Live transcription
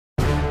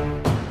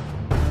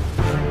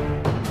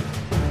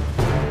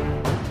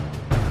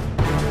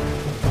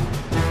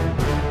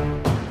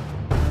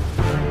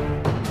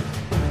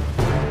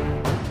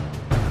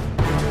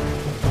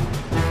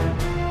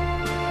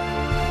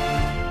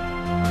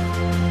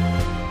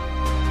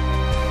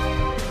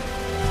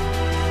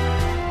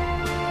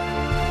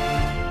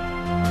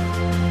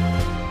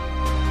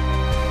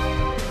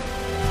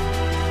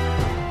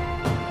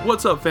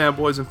What's up,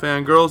 fanboys and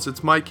fangirls?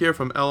 It's Mike here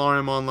from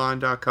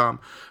LRMonline.com,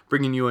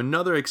 bringing you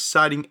another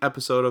exciting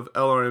episode of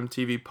LRM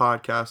TV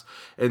Podcast.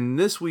 And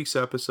this week's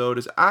episode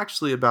is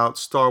actually about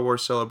Star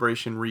Wars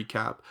Celebration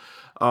recap.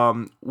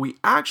 We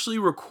actually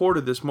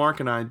recorded this,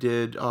 Mark and I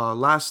did,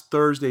 last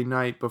Thursday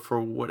night, but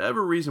for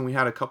whatever reason we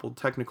had a couple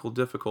technical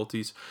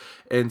difficulties,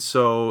 and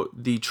so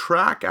the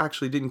track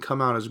actually didn't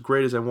come out as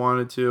great as I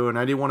wanted to, and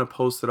I didn't want to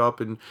post it up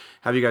and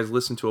have you guys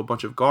listen to a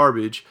bunch of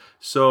garbage,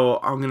 so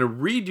I'm going to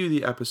redo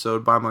the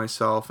episode by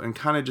myself and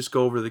kind of just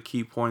go over the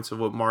key points of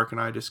what Mark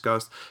and I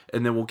discussed,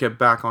 and then we'll get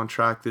back on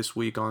track this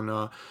week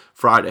on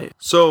Friday.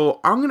 So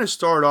I'm going to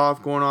start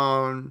off going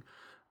on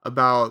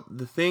about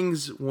the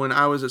things when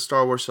I was at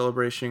Star Wars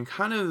Celebration,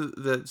 kind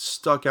of that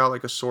stuck out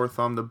like a sore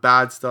thumb, the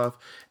bad stuff,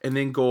 and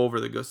then go over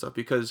the good stuff,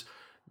 because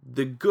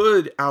the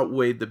good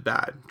outweighed the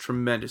bad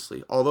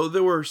tremendously. Although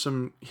there were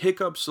some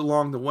hiccups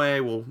along the way,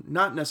 well,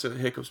 not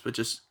necessarily hiccups, but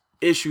just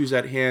issues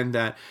at hand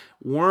that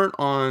weren't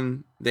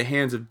on the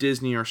hands of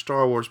Disney or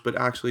Star Wars, but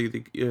actually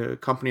the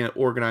company that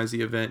organized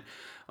the event.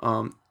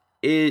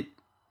 It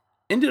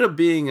ended up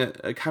being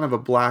a kind of a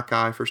black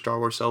eye for Star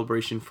Wars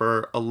Celebration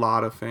for a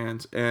lot of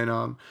fans, and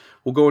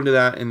we'll go into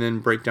that and then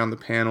break down the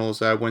panels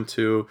that I went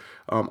to.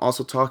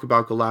 Also talk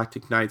about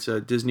Galactic Nights,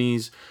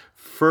 Disney's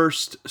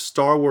first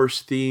Star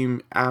Wars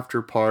theme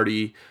after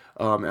party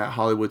at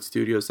Hollywood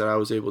Studios that I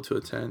was able to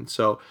attend.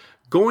 So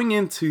going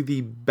into the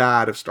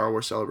bad of Star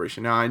Wars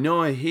Celebration. Now I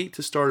know I hate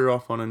to start it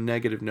off on a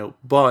negative note,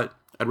 but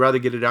I'd rather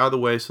get it out of the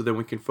way so then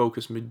we can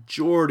focus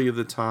majority of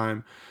the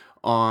time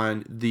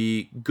on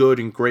the good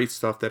and great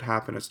stuff that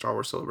happened at Star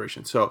Wars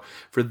Celebration. So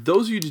for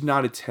those of you who did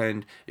not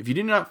attend, if you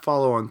did not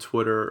follow on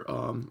Twitter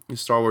in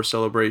Star Wars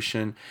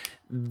Celebration,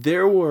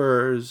 there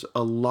was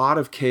a lot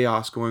of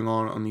chaos going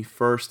on the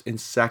first and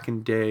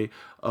second day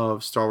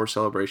of Star Wars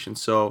Celebration.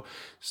 So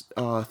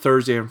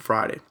Thursday and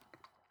Friday.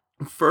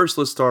 First,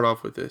 let's start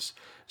off with this.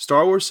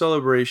 Star Wars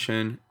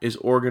Celebration is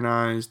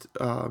organized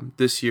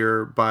this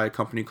year by a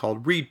company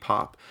called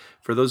ReedPop.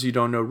 For those of you who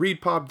don't know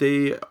ReedPop,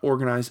 they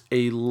organize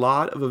a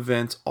lot of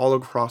events all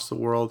across the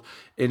world.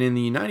 And in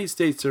the United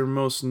States, they're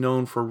most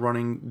known for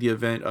running the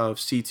event of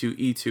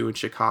C2E2 in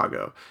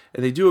Chicago.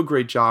 And they do a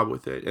great job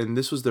with it. And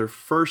this was their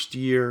first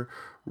year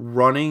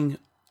running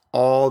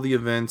all the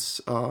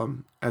events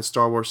at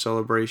Star Wars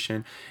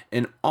Celebration.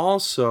 And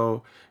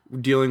also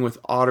dealing with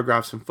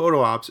autographs and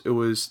photo ops. It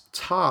was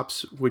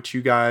Topps, which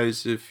you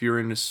guys, if you're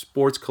into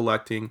sports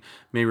collecting,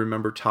 may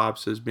remember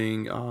Topps as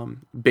being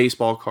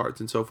baseball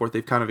cards and so forth.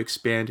 They've kind of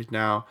expanded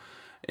now,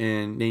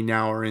 and they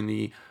now are in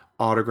the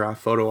autograph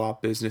photo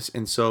op business.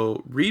 And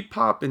so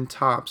ReedPop and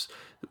Topps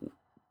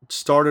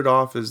started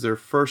off as their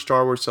first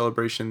Star Wars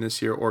Celebration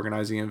this year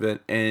organizing an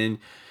event, and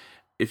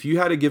if you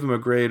had to give them a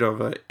grade of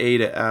an A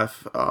to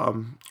F,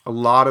 a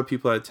lot of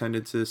people that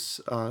attended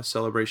this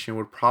celebration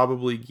would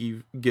probably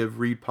give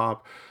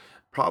ReedPop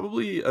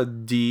probably a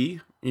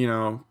D,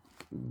 DF,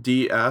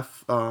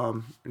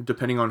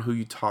 depending on who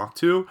you talk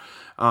to.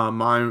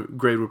 My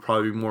grade would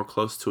probably be more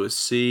close to a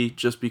C,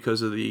 just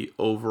because of the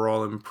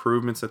overall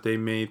improvements that they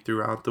made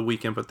throughout the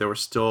weekend, but there were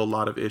still a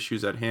lot of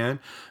issues at hand.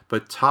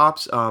 But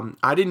Topps,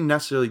 I didn't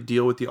necessarily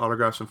deal with the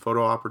autographs and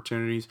photo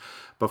opportunities,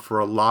 but for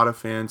a lot of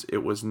fans, it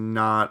was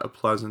not a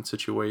pleasant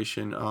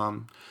situation.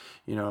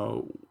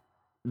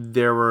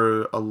 There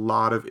were a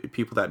lot of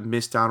people that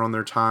missed out on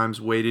their times,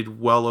 waited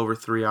well over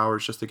 3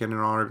 hours just to get an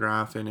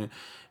autograph, and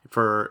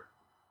for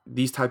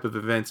these type of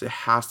events, it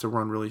has to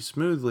run really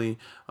smoothly,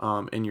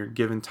 and you're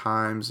given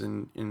times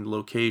and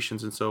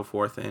locations and so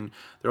forth. And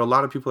there are a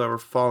lot of people that were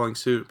following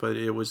suit, but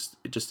it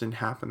just didn't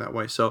happen that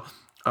way. So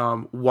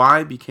why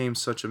it became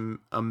such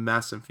a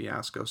mess and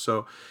fiasco?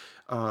 So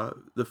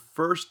the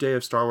first day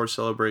of Star Wars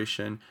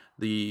Celebration,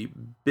 the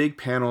big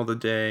panel of the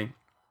day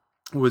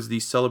was the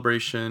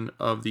celebration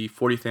of the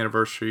 40th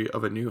anniversary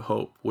of A New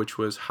Hope, which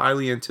was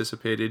highly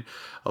anticipated.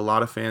 A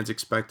lot of fans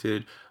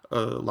expected a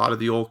lot of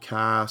the old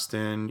cast,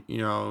 and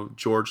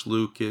George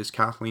Lucas,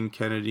 Kathleen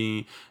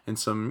Kennedy, and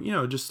some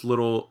just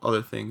little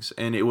other things.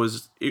 And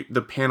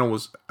the panel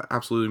was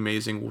absolutely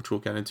amazing, which we'll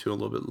get into a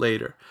little bit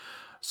later.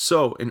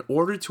 So in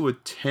order to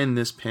attend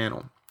this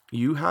panel,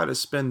 you had to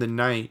spend the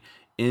night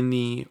in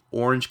the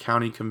Orange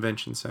County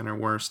Convention Center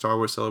where Star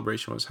Wars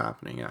Celebration was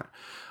happening at.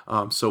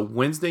 So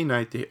Wednesday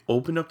night, they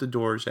opened up the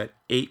doors at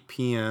 8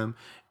 p.m.,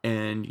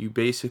 and you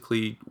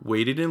basically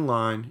waited in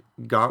line,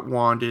 got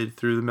wanded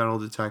through the metal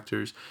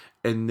detectors,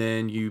 and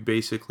then you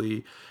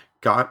basically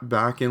got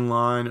back in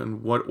line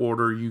in what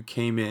order you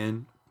came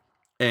in,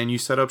 and you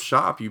set up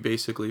shop. You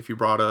basically, if you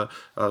brought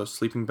a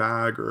sleeping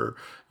bag or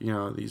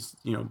these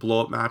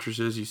blow up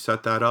mattresses, you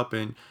set that up,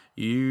 and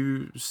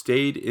you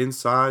stayed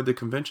inside the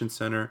convention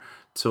center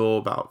till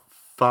about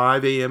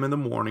 5 a.m. in the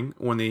morning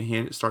when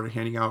they started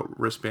handing out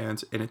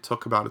wristbands, and it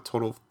took about a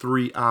total of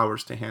 3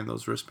 hours to hand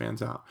those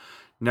wristbands out.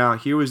 Now,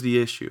 here was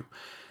the issue.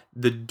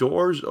 The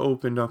doors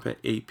opened up at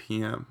 8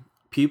 p.m.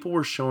 People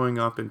were showing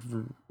up at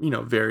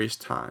various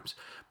times,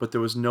 but there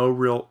was no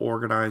real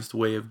organized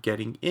way of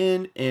getting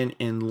in and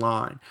in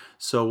line.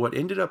 So what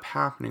ended up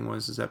happening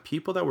was that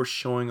people that were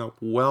showing up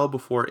well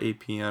before 8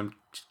 p.m.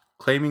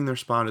 claiming their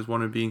spot as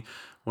being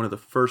one of the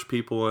first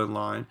people in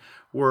line,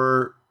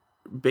 were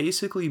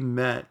basically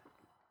met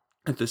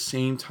at the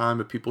same time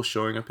of people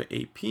showing up at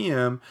 8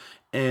 p.m.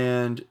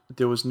 and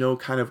there was no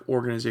kind of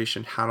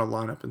organization how to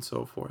line up and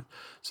so forth.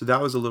 So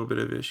that was a little bit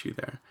of an issue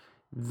there.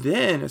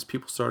 Then as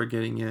people started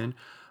getting in,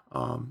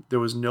 there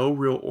was no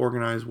real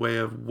organized way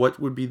of what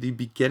would be the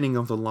beginning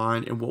of the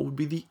line and what would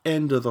be the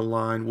end of the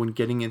line when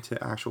getting into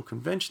the actual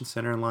convention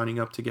center and lining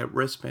up to get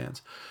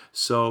wristbands.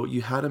 So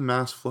you had a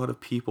mass flood of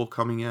people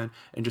coming in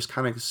and just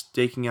kind of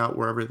staking out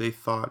wherever they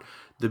thought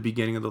the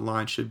beginning of the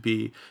line should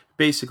be,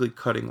 basically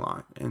cutting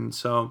line. And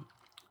so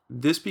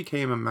this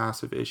became a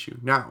massive issue.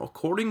 Now,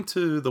 according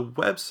to the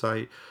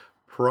website,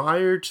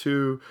 prior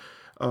to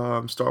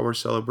Star Wars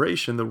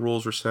Celebration, the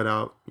rules were set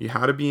out. You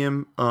had to be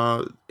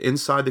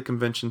inside the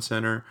convention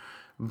center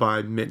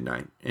by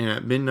midnight, and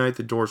at midnight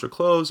the doors are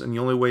closed, and the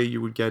only way you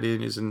would get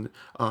in is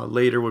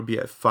later would be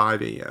at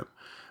 5 a.m.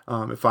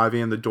 At 5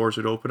 a.m. the doors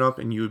would open up,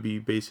 and you would be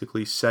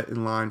basically set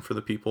in line for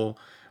the people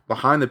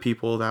behind the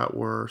people that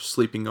were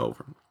sleeping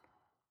over.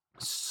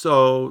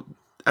 So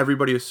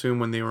everybody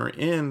assumed when they were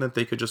in that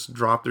they could just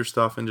drop their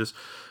stuff and just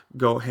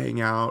go hang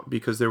out,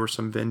 because there were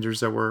some vendors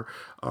that were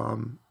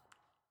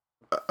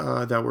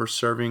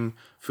serving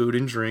food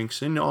and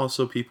drinks, and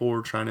also people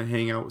were trying to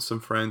hang out with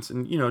some friends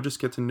and, just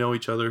get to know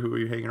each other who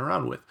you're hanging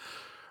around with.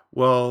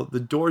 Well, the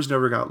doors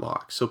never got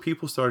locked, so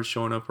people started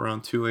showing up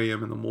around 2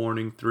 a.m. in the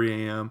morning,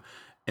 3 a.m.,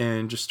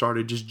 and just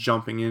started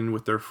jumping in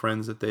with their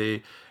friends that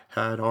they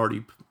had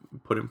already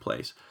put in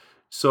place.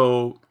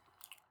 So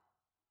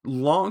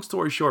long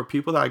story short,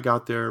 people that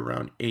got there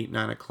around 8,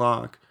 9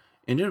 o'clock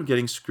ended up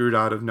getting screwed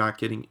out of not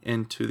getting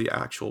into the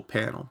actual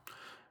panel.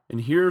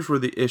 And here's where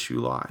the issue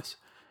lies.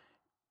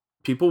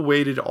 People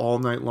waited all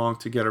night long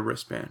to get a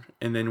wristband,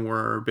 and then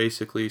were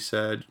basically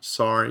said,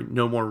 sorry,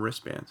 no more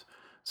wristbands.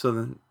 So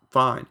then,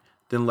 fine.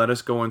 Then let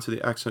us go into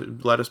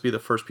let us be the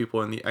first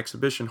people in the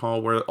exhibition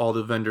hall where all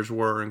the vendors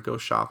were and go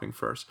shopping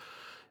first.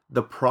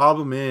 The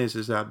problem is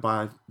that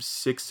by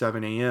 6,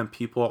 7 a.m.,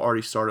 people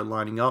already started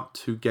lining up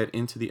to get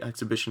into the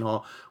exhibition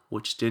hall,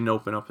 which didn't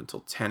open up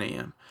until 10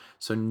 a.m.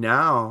 So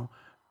now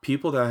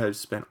people that had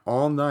spent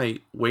all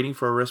night waiting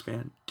for a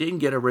wristband, didn't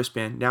get a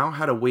wristband, now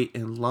had to wait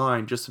in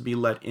line just to be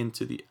let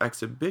into the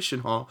exhibition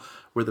hall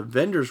where the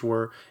vendors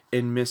were,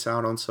 and miss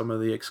out on some of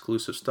the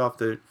exclusive stuff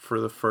that for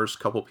the first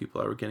couple people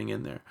that were getting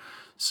in there.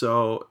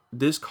 So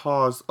this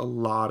caused a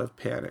lot of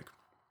panic.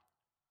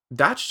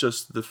 That's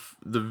just the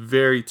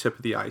very tip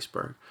of the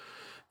iceberg.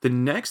 The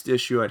next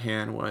issue at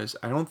hand was,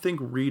 I don't think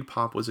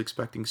ReedPop was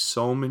expecting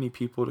so many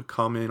people to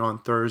come in on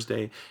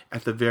Thursday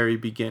at the very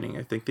beginning.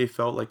 I think they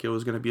felt like it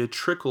was going to be a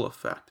trickle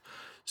effect.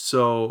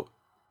 So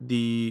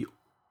the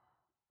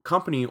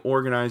company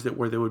organized it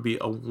where there would be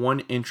a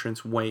one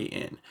entrance way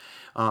in.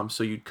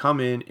 So you'd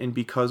come in, and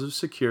because of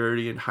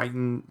security and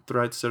heightened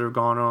threats that have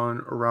gone on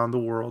around the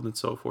world and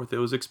so forth, it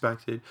was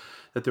expected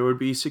that there would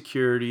be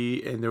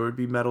security and there would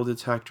be metal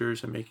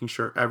detectors and making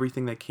sure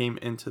everything that came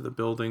into the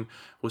building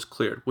was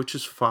cleared, which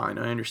is fine.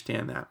 I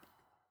understand that.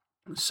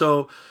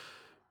 So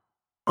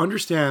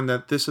understand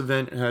that this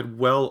event had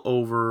well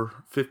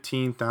over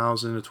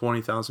 15,000 to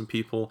 20,000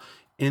 people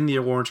in the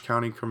Orange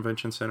County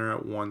Convention Center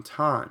at one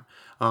time.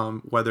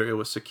 Whether it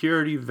was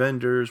security,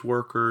 vendors,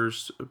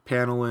 workers,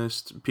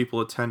 panelists,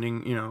 people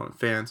attending,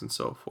 fans and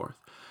so forth.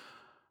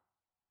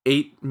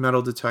 8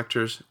 metal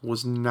detectors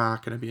was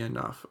not going to be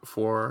enough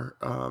for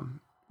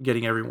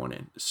getting everyone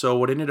in. So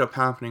what ended up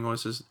happening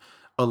was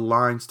a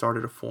line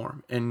started to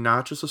form, and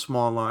not just a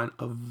small line,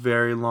 a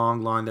very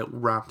long line that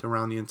wrapped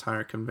around the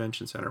entire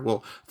convention center.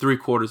 Well,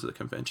 3/4 of the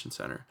convention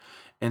center.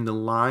 And the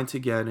line to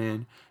get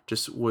in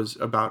just was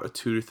about a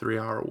 2 to 3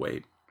 hour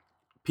wait.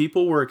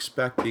 People were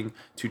expecting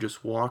to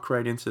just walk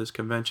right into this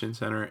convention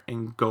center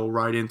and go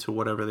right into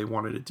whatever they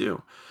wanted to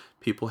do.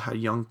 People had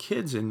young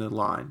kids in the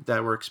line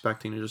that were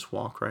expecting to just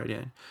walk right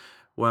in.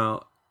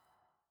 Well,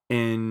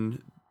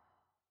 in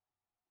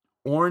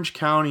Orange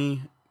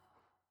County,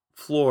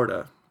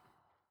 Florida,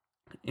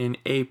 in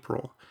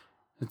April,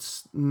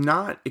 it's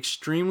not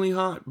extremely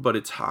hot, but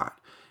it's hot.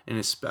 And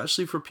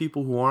especially for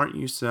people who aren't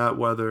used to that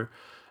weather,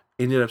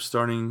 ended up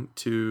starting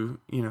to,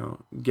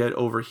 get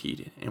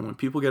overheated. And when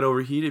people get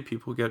overheated,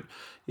 people get,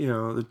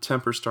 the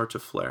tempers start to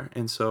flare.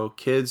 And so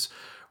kids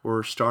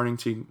were starting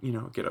to,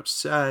 get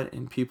upset,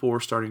 and people were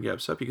starting to get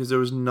upset because there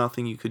was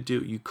nothing you could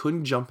do. You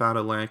couldn't jump out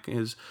of line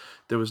because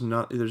there's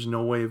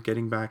no way of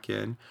getting back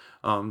in.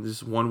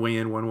 There's one way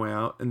in, one way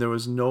out. And there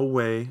was no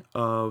way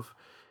of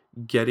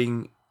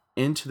getting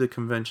into the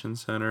convention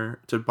center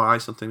to buy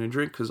something to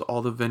drink because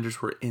all the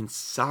vendors were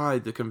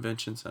inside the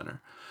convention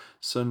center.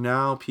 So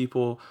now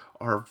people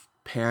are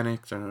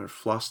panicked and they're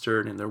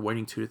flustered and they're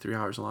waiting 2 to 3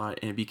 hours in line,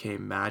 and it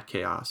became mad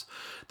chaos.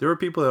 There were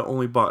people that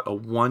only bought a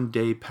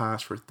 1-day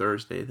pass for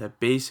Thursday that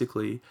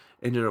basically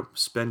ended up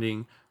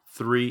spending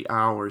 3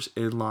 hours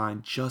in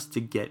line just to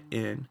get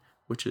in,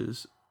 which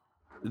is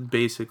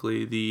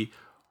basically the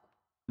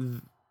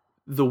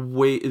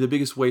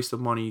biggest waste of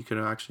money you could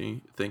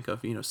actually think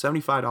of.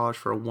 $75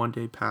 for a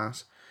 1-day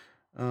pass,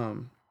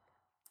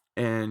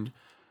 and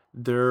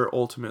they're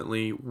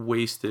ultimately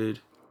wasted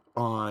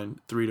on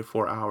 3 to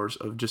 4 hours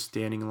of just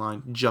standing in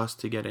line just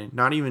to get in,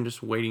 not even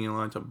just waiting in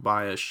line to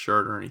buy a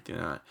shirt or anything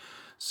like that.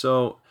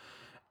 So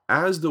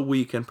as the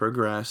weekend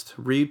progressed,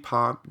 Reed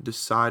Pop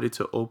decided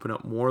to open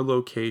up more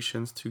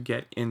locations to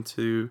get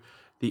into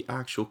the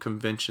actual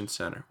convention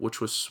center, which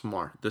was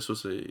smart. This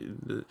was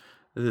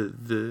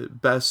the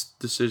best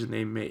decision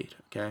they made.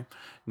 Okay,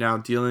 now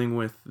dealing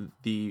with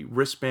the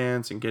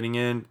wristbands and getting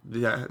in,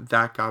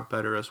 that got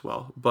better as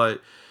well.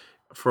 But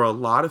for a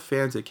lot of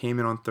fans that came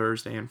in on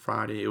Thursday and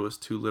Friday, it was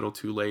too little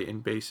too late.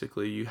 And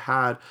basically, you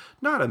had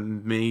not a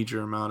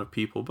major amount of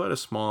people, but a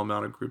small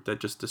amount of group that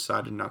just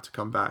decided not to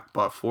come back,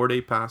 bought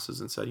 4-day passes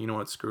and said, you know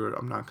what, screw it,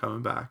 I'm not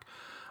coming back.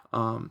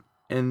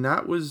 And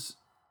that was,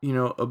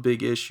 a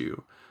big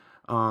issue.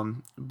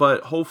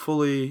 But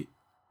hopefully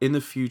in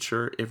the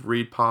future, if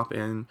Reed Pop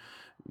In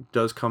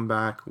does come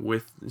back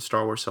with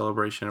Star Wars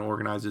Celebration and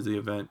organizes the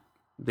event,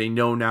 they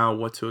know now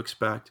what to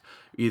expect,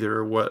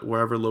 either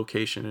wherever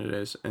location it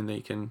is, and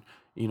they can,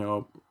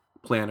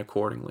 plan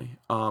accordingly.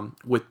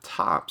 With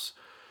Topps,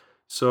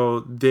 so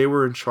they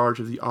were in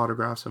charge of the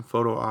autographs and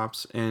photo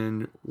ops,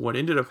 and what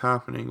ended up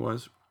happening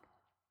was,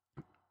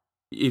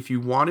 if you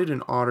wanted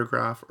an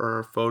autograph or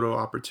a photo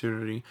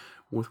opportunity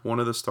with one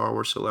of the Star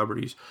Wars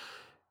celebrities,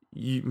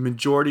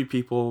 majority of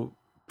people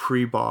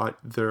pre-bought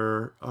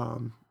their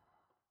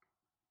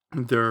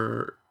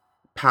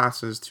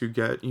passes to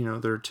get,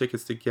 their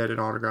tickets to get an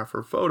autograph or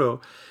a photo,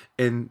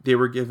 and they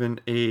were given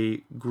a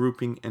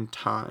grouping and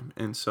time.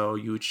 And so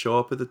you would show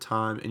up at the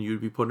time and you'd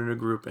be put in a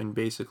group, and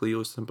basically it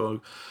was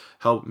to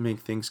help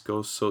make things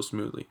go so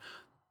smoothly.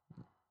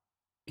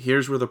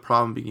 Here's where the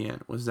problem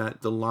began, was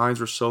that the lines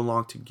were so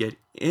long to get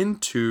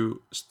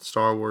into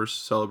Star Wars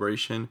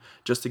Celebration,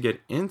 just to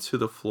get into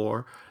the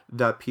floor,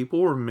 that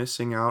people were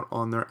missing out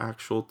on their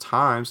actual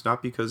times,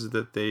 not because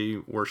that they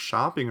were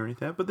shopping or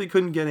anything, but they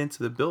couldn't get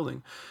into the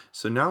building.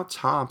 So now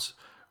Topps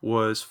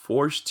was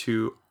forced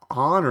to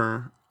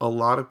honor a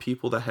lot of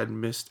people that had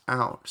missed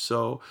out.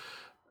 So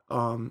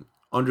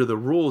under the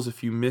rules,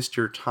 if you missed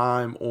your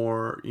time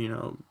or,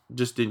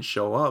 just didn't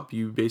show up,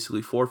 you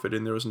basically forfeited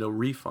and there was no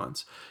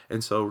refunds.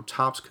 And so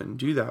Topps couldn't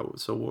do that.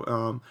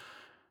 So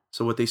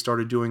what they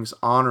started doing is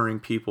honoring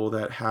people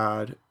that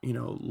had,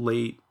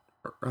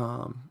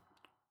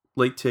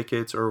 late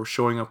tickets or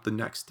showing up the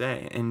next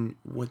day. And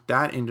what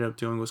that ended up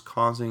doing was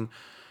causing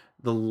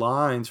the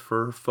lines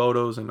for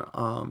photos and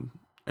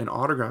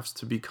autographs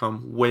to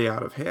become way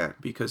out of hand,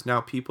 because now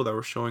people that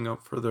were showing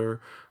up for their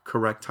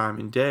correct time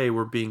and day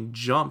were being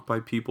jumped by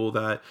people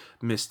that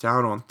missed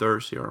out on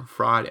Thursday or on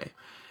Friday.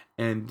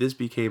 And this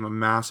became a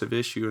massive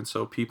issue. And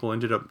so people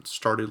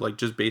started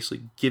just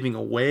basically giving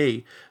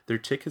away their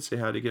tickets they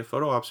had to get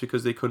photo ops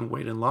because they couldn't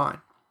wait in line.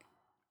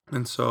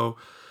 And so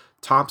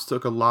Topps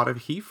took a lot of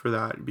heat for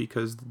that,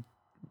 because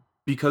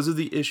of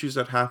the issues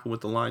that happened with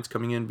the lines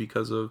coming in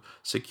because of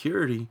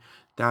security.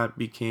 That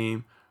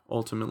became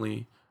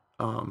ultimately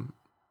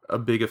a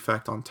big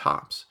effect on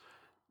Topps.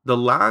 The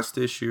last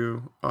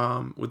issue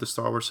with the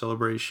Star Wars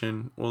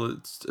Celebration, well,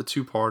 it's a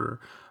two-parter,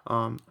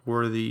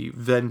 were the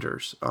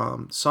vendors.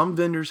 Some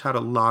vendors had a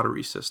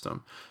lottery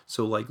system.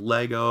 So like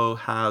Lego,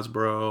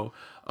 Hasbro,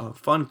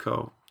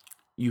 Funko,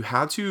 you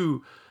had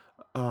to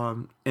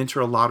enter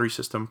a lottery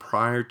system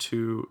prior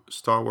to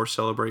Star Wars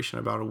Celebration,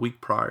 about a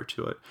week prior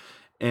to it.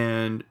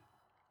 And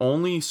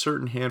only a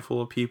certain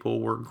handful of people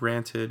were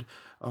granted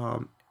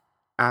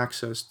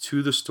access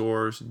to the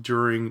stores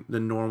during the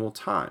normal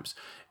times.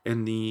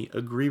 And the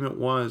agreement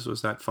was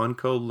that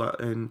Funko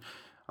and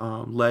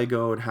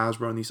Lego and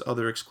Hasbro and these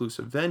other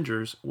exclusive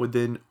vendors would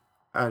then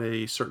at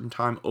a certain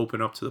time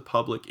open up to the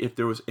public if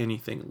there was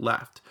anything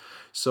left.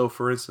 So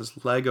for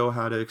instance, Lego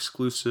had an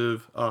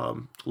exclusive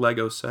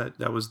Lego set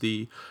that was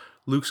the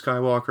Luke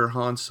Skywalker,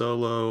 Han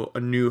Solo, A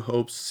New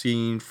Hope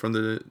scene from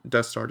the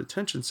Death Star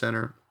Detention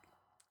Center.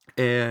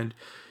 And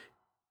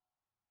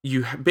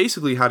you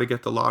basically had to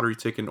get the lottery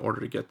ticket in order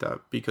to get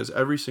that, because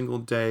every single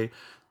day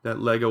that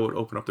Lego would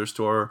open up their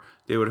store,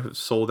 they would have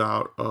sold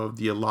out of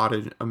the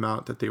allotted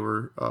amount that they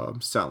were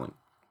selling.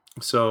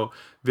 So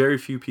very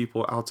few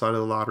people outside of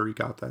the lottery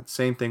got that.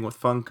 Same thing with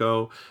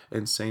Funko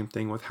and same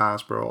thing with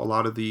Hasbro. A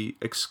lot of the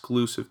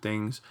exclusive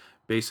things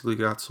basically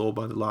got sold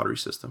by the lottery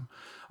system.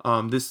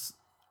 This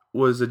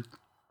was a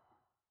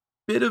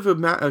bit of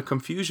a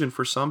confusion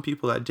for some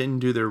people that didn't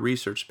do their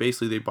research.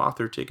 Basically, they bought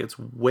their tickets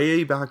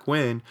way back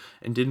when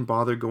and didn't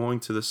bother going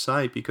to the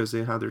site because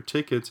they had their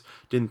tickets,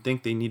 didn't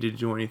think they needed to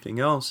do anything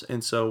else.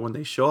 And so when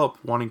they show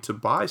up wanting to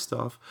buy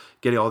stuff,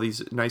 getting all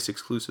these nice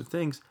exclusive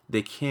things,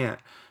 they can't.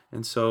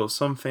 And so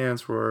some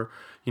fans were,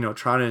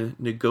 trying to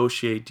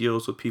negotiate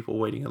deals with people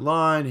waiting in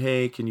line.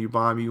 Hey, can you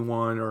buy me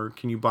one, or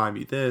can you buy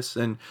me this?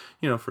 And,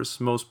 for the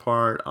most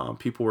part,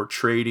 people were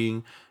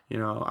trading.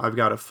 I've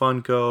got a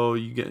Funko,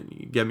 you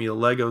get me a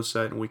Lego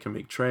set and we can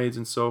make trades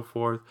and so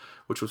forth,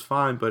 which was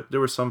fine. But there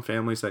were some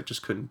families that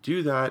just couldn't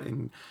do that,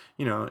 and,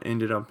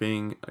 ended up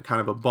being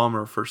kind of a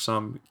bummer for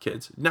some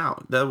kids.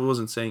 Now, that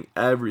wasn't saying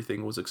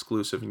everything was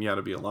exclusive and you had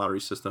to be a lottery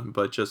system,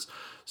 but just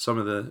some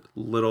of the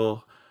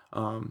little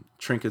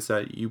trinkets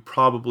that you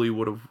probably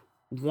would have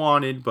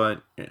wanted,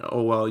 but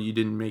oh well, you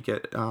didn't make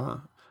it.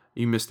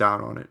 You missed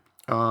out on it.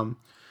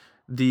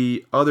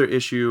 The other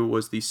issue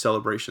was the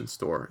Celebration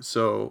store.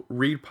 So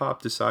Reed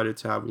Pop decided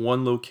to have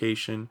one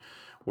location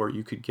where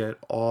you could get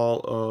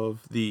all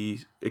of the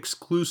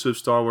exclusive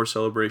Star Wars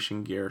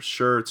Celebration gear,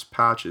 shirts,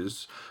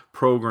 patches,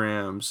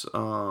 programs,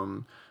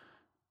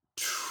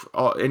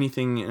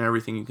 anything and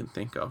everything you can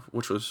think of,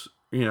 which was,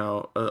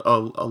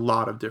 a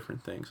lot of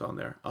different things on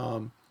there.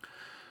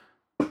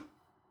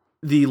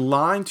 The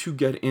line to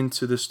get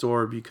into the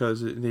store,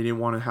 because they didn't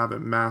want to have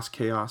a mass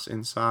chaos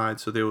inside,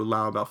 so they would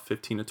allow about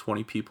 15 to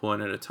 20 people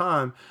in at a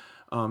time.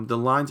 The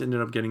lines ended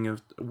up getting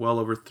well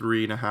over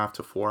 3.5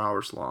 to 4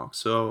 hours long.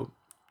 So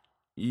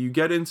you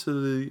get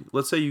into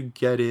let's say you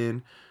get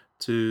in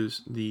to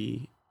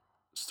the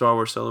Star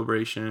Wars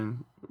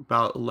Celebration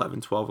about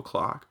 11, 12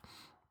 o'clock.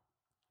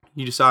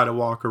 You decide to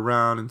walk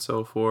around and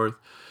so forth,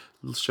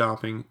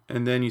 shopping,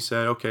 and then you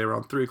said, okay,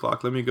 around 3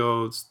 o'clock, let me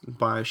go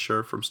buy a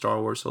shirt from Star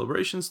Wars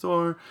Celebration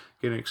store,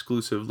 get an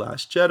exclusive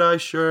Last Jedi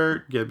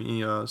shirt, get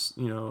me one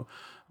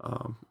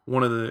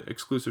of the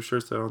exclusive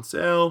shirts that are on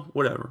sale,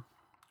 whatever,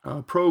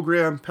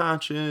 program,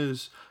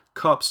 patches,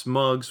 cups,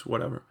 mugs,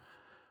 whatever.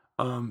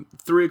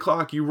 3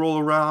 o'clock, you roll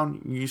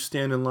around, you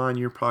stand in line,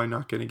 you're probably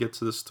not going to get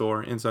to the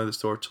store, inside the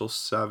store, till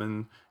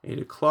 7, 8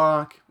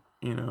 o'clock,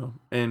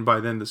 and by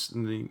then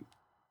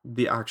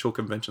the actual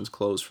convention's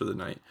closed for the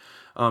night.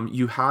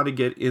 You had to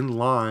get in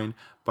line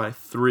by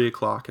 3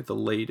 o'clock at the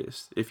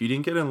latest. If you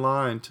didn't get in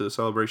line to the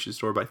Celebration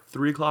store by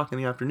 3 o'clock in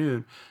the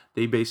afternoon,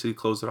 they basically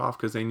closed it off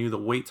because they knew the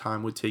wait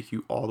time would take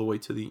you all the way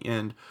to the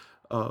end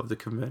of the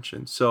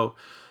convention. So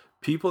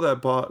people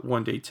that bought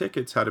one-day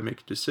tickets had to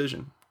make a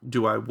decision.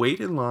 Do I wait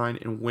in line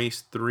and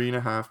waste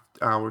 3.5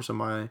 hours of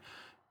my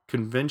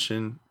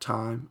convention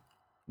time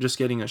just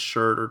getting a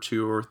shirt or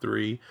 2 or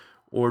 3,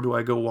 or do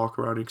I go walk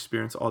around and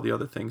experience all the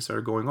other things that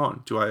are going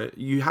on?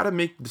 You had to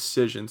make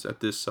decisions at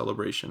this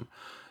celebration.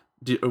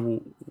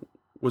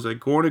 Was I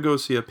going to go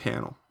see a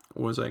panel?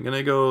 Was I going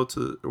to go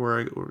to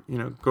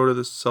go to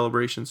the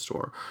celebration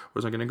store?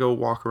 Was I going to go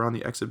walk around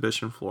the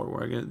exhibition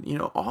floor?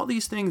 All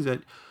these things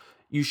that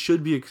you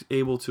should be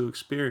able to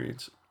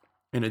experience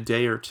in a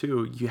day or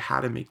two. You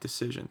had to make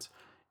decisions.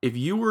 If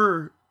you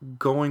were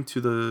going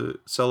to the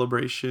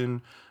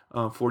celebration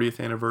 40th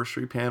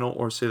anniversary panel,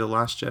 or say the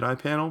Last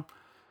Jedi panel,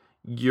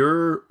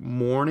 your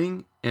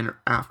morning and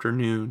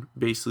afternoon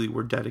basically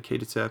were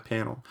dedicated to that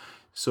panel.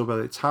 So by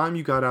the time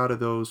you got out of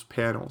those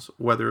panels,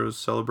 whether it was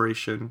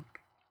celebration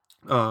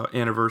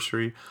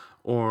anniversary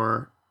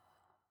or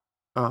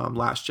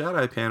Last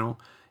Jedi panel,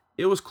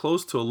 it was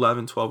close to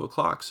 11, 12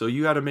 o'clock. So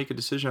you had to make a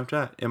decision after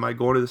that. Am I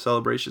going to the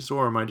celebration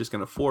store, or am I just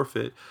going to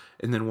forfeit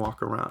and then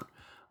walk around?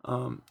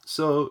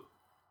 So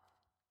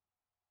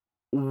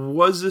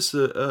was this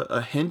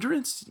a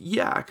hindrance?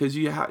 Yeah, because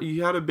you had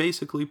to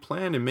basically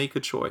plan and make a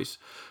choice.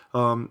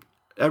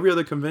 Every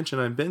other convention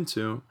I've been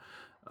to,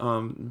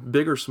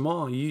 big or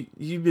small,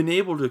 you've been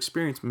able to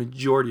experience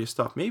majority of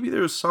stuff. Maybe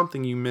there was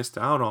something you missed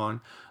out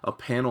on, a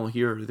panel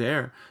here or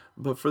there,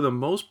 but for the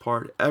most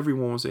part,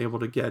 everyone was able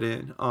to get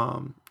in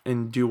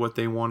and do what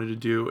they wanted to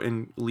do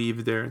and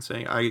leave there and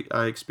saying,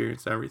 I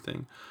experienced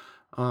everything.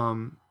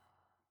 And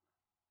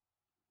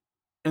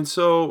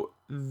so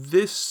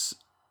this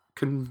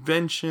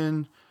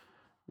convention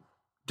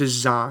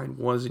design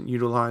wasn't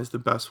utilized the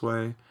best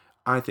way.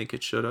 I think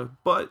it should have,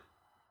 but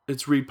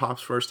it's Reed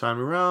Pop's first time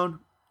around.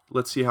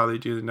 Let's see how they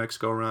do the next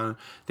go around.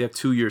 They have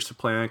 2 years to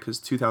plan, because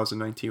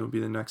 2019 will be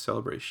the next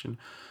celebration.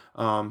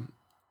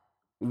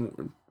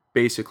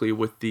 Basically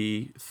with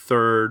the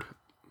third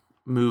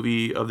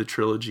movie of the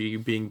trilogy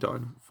being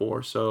done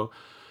for. So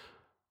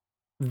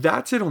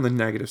that's it on the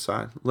negative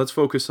side. Let's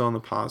focus on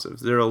the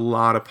positives. There are a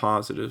lot of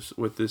positives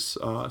with this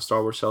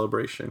Star Wars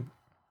celebration.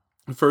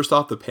 First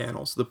off, the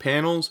panels. The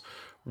panels,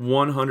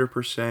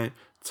 100%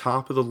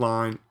 top of the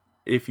line.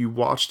 If you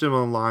watched them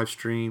on live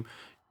stream,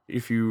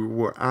 if you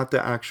were at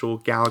the actual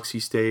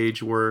Galaxy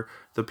stage where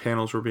the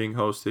panels were being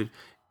hosted,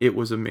 it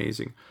was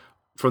amazing.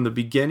 From the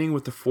beginning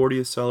with the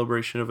 40th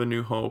celebration of A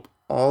New Hope,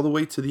 all the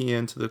way to the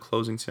end, to the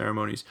closing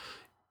ceremonies,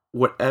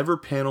 whatever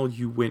panel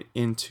you went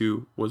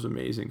into was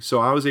amazing. So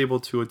I was able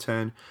to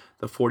attend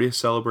the 40th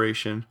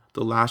celebration,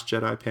 the Last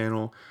Jedi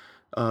panel,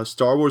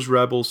 Star Wars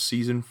Rebels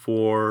Season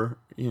 4,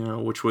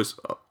 which was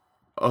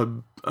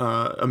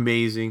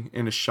amazing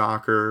and a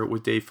shocker,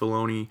 with Dave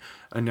Filoni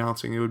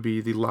announcing it would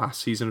be the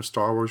last season of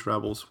Star Wars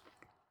Rebels.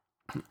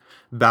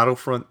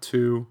 Battlefront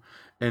 2,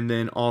 and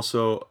then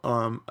also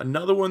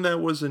another one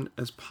that wasn't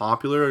as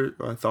popular as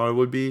I thought it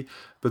would be,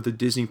 but the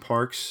Disney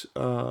Parks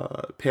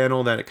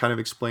panel that kind of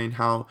explained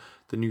how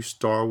the new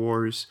Star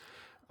Wars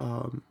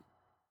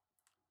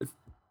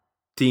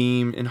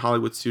theme in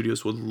Hollywood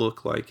studios would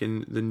look like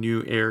in the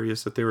new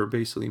areas that they were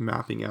basically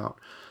mapping out.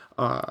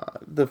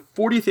 The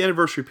 40th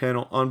anniversary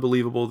panel,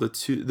 unbelievable.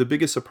 The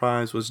biggest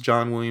surprise was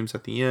John Williams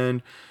at the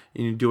end,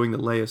 doing the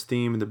Leia's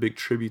theme and the big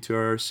tribute to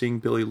her. Seeing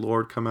Billy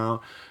Lord come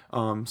out,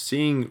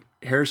 seeing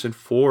Harrison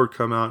Ford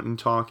come out and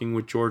talking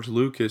with George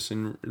Lucas,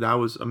 and that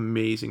was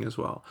amazing as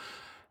well.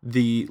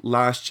 The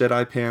Last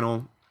Jedi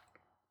panel,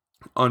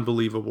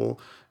 unbelievable.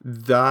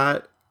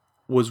 That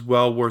was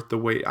well worth the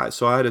wait.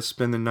 So I had to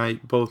spend the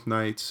night, both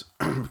nights,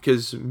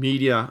 because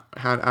media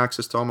had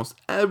access to almost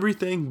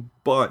everything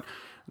but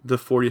the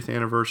 40th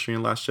anniversary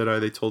and Last Jedi.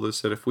 They told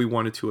us that if we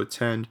wanted to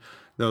attend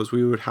those,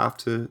 we would have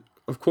to,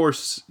 of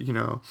course,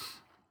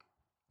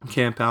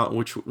 camp out,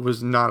 which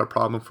was not a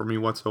problem for me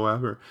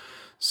whatsoever.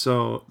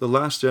 So the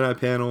Last Jedi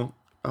panel,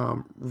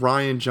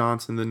 Rian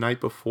Johnson, the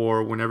night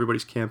before, when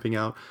everybody's camping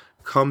out,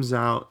 comes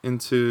out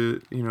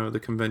into the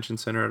convention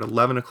center at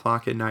 11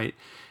 o'clock at night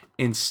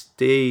and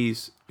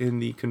stays in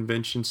the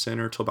convention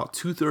center till about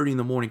 2:30 in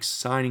the morning,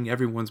 signing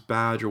everyone's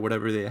badge or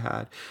whatever they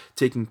had,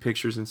 taking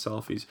pictures and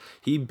selfies.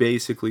 He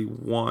basically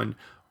won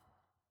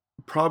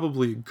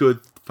probably a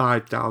good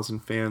 5,000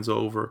 fans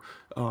over.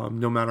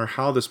 No matter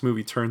how this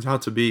movie turns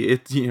out to be,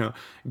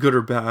 good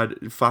or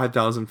bad,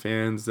 5,000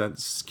 fans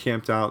that's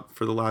camped out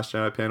for the Last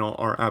Jedi panel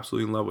are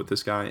absolutely in love with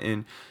this guy.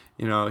 And,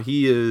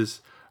 he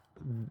is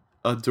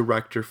a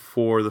director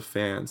for the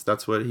fans.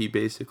 That's what he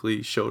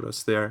basically showed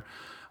us there.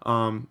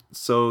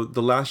 So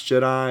the Last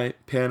Jedi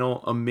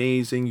panel,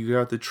 amazing. You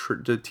got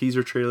the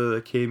teaser trailer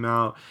that came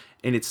out,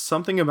 and it's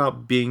something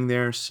about being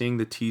there, seeing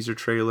the teaser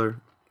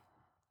trailer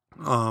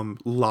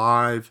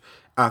live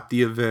at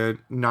the event,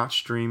 not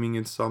streaming,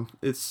 and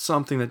it's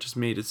something that just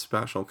made it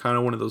special. Kind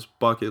of one of those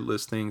bucket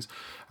list things.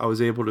 I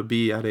was able to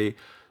be at a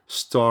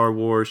Star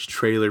Wars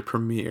trailer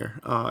premiere,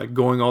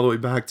 going all the way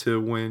back to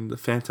when the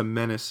Phantom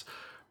Menace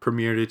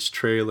premiered its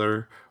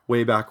trailer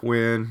way back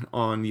when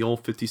on the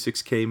old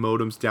 56K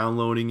modems,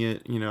 downloading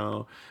it,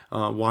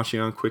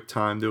 watching on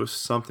QuickTime. There was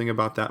something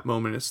about that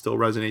moment. It still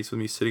resonates with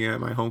me, sitting at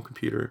my home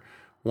computer,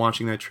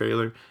 watching that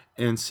trailer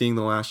and seeing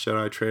the Last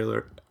Jedi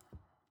trailer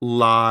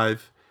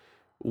live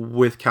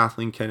with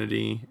Kathleen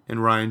Kennedy and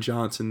Rian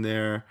Johnson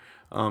there,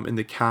 in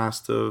the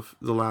cast of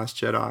The Last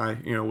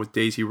Jedi, with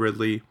Daisy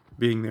Ridley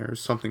being there, is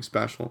something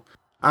special.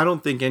 I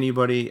don't think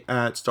anybody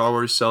at Star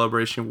Wars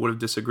Celebration would have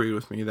disagreed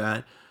with me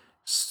that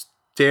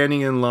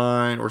standing in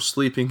line or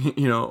sleeping,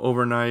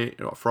 overnight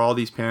for all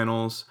these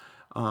panels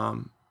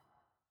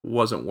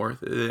wasn't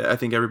worth it. I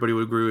think everybody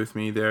would agree with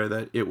me there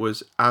that it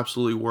was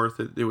absolutely worth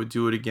it. They would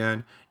do it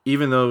again,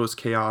 even though it was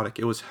chaotic,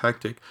 it was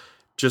hectic.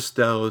 Just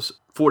those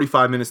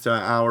 45 minutes to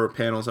an hour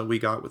panels that we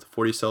got with the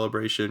 40th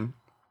celebration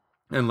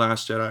and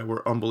Last Jedi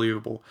were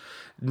unbelievable.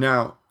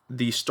 Now,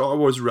 the Star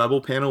Wars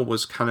Rebel panel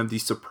was kind of the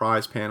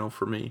surprise panel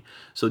for me.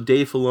 So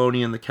Dave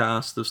Filoni and the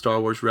cast of Star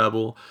Wars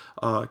Rebel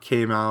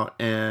came out,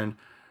 and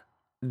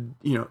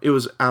it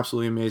was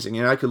absolutely amazing.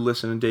 And I could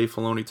listen to Dave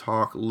Filoni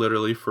talk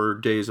literally for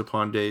days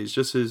upon days.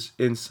 Just his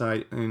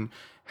insight and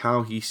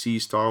how he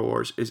sees Star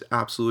Wars is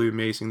absolutely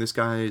amazing. This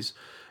guy is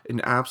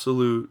an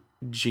absolute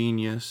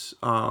genius.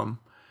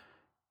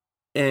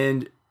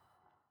 And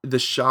the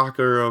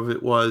shocker of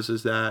it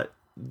is that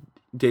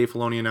Dave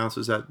Filoni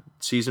announces that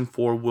season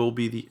 4 will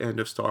be the end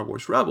of Star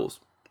Wars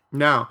Rebels.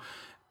 Now,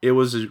 it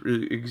was a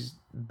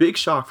big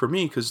shock for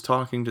me, because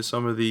talking to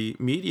some of the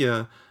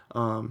media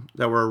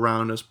that were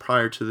around us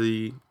prior to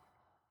the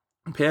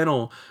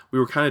panel, we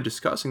were kind of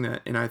discussing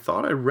that, and I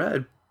thought I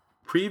read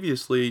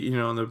previously,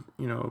 in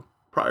the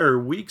prior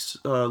weeks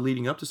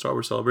leading up to Star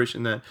Wars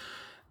Celebration, that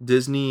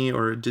Disney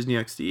or Disney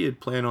XD had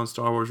planned on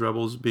Star Wars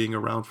Rebels being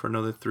around for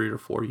another 3 or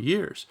 4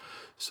 years.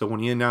 So when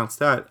he announced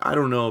that, I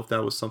don't know if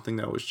that was something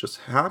that was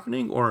just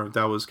happening, or if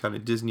that was kind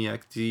of Disney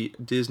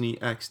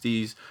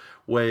XD's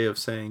way of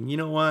saying, you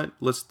know what,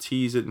 let's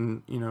tease it,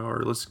 and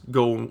or let's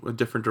go a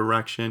different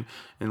direction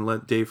and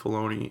let Dave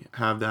Filoni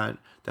have that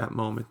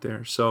moment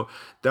there. So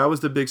that was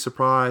the big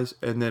surprise.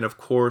 And then of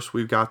course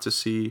we've got to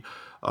see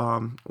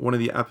one of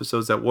the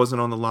episodes that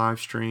wasn't on the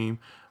live stream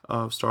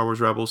of Star Wars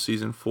Rebels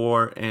Season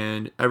 4,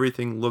 and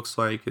everything looks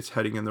like it's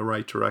heading in the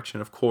right direction.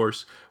 Of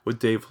course, with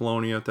Dave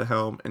Filoni at the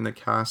helm and the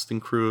cast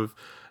and crew of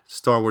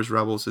Star Wars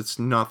Rebels, it's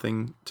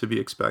nothing to be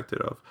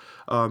expected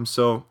of.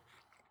 So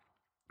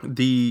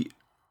the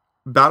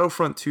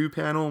Battlefront 2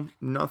 panel,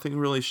 nothing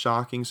really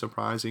shocking,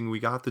 surprising. We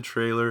got the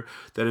trailer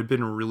that had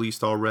been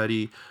released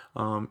already.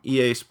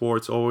 EA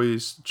Sports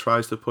always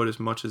tries to put as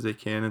much as they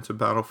can into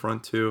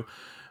Battlefront 2.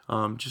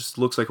 Just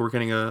looks like we're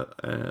getting a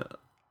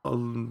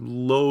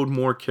load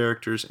more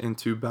characters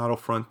into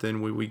Battlefront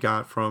than we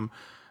got from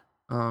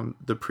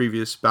the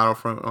previous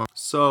Battlefront.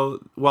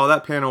 So while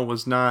that panel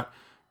was not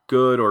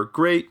good or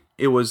great,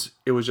 it was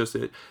just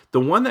it.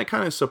 The one that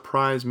kind of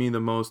surprised me the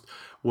most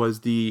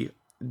was the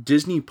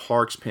Disney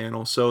Parks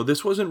panel. So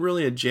this wasn't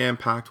really a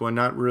jam-packed one.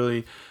 Not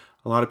really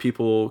a lot of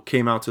people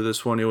came out to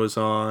this one. It was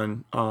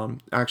on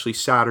actually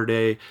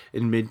Saturday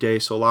in midday,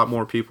 so a lot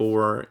more people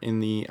were in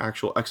the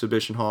actual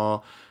exhibition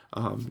hall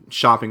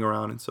shopping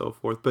around and so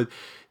forth. But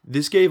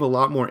this gave a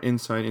lot more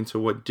insight into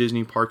what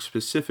Disney Parks,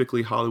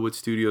 specifically Hollywood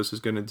Studios, is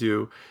going to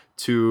do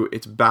to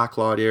its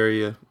backlot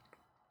area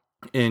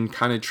and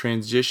kind of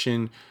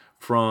transition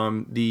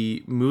from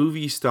the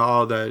movie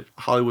style that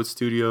Hollywood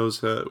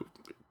Studios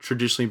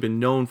traditionally been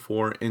known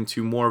for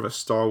into more of a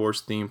Star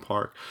Wars theme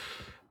park.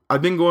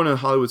 I've been going to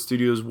Hollywood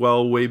Studios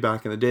way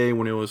back in the day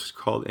when it was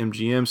called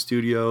MGM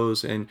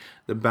Studios, and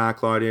the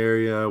backlot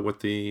area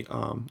with the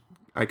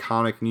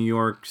iconic New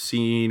York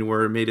scene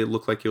where it made it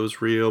look like it was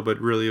real, but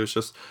really it was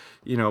just,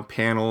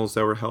 panels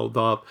that were held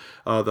up.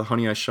 The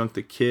Honey I Shrunk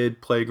the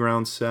Kid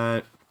playground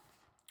set,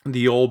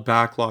 the old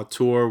backlot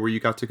tour where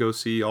you got to go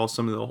see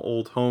some of the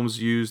old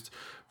homes used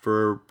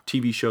for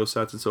TV show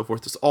sets and so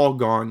forth. It's all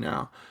gone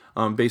now.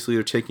 Basically,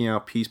 they're taking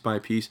out piece by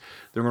piece.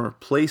 They're going to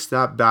replace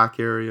that back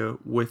area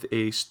with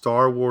a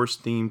Star Wars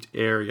themed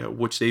area,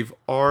 which they've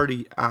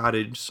already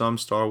added some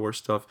Star Wars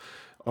stuff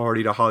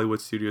already to Hollywood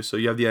Studios. So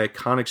you have the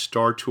iconic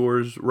Star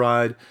Tours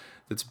ride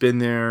that's been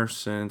there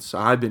since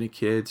I've been a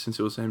kid, since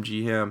it was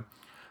MGM.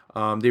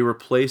 They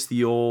replaced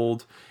the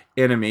old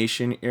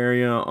animation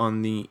area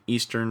on the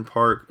eastern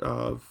part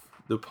of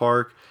the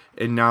park,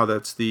 and now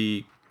that's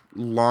the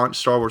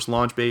Star Wars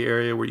launch bay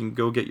area where you can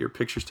go get your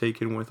pictures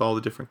taken with all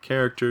the different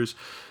characters.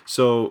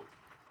 So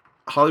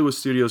Hollywood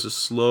Studios is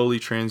slowly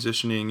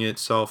transitioning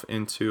itself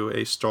into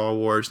a Star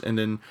Wars and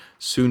then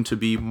soon to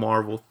be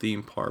Marvel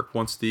theme park.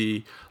 Once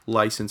the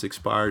license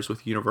expires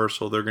with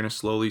Universal, they're going to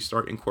slowly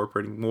start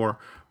incorporating more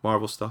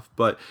Marvel stuff.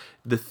 But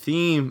the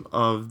theme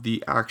of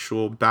the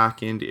actual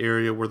back end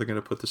area where they're going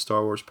to put the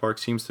Star Wars park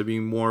seems to be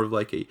more of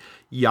like a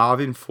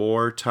Yavin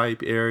 4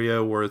 type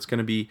area, where it's going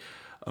to be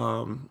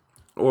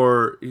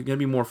or it's going to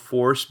be more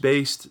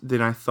force-based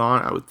than I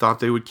thought. I thought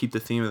they would keep the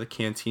theme of the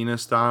Cantina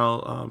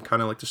style,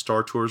 kind of like the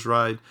Star Tours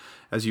ride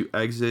as you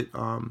exit.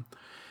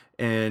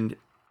 And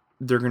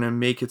they're going to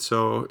make it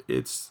so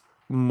it's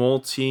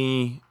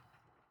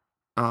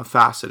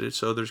faceted.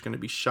 So there's going to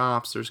be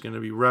shops, there's going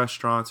to be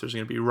restaurants, there's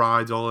going to be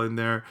rides all in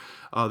there.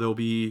 There'll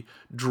be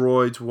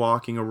droids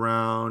walking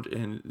around,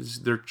 and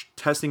they're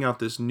testing out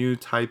this new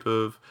type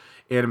of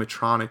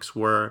animatronics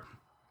where,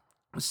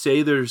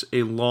 say there's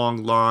a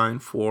long line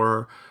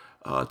for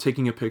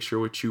taking a picture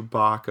with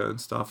Chewbacca and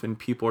stuff, and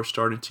people are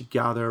starting to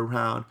gather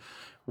around.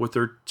 What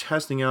they're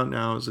testing out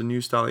now is a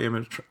new style of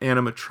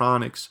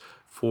animatronics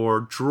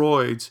for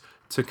droids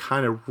to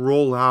kind of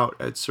roll out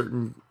at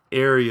certain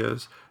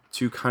areas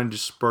to kind of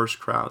disperse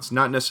crowds.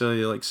 Not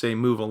necessarily like, say,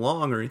 move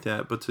along or anything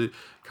like that, but to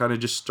kind of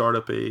just start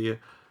up a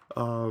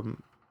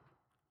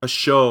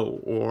show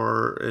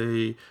or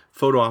a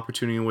photo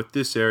opportunity with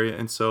this area.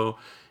 And so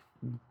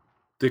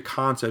the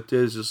concept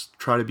is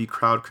try to be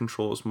crowd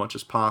control as much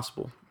as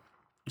possible.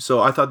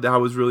 So I thought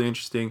that was really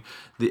interesting.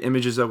 The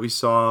images that we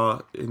saw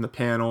in the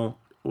panel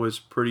was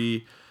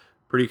pretty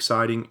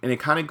exciting, and it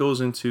kind of goes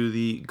into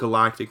the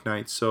Galactic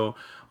Nights. So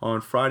on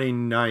Friday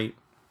night,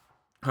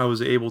 I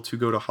was able to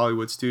go to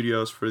Hollywood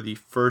Studios for the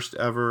first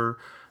ever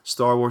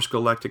Star Wars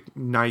Galactic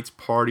Nights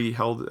party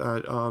held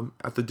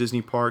at the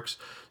Disney parks.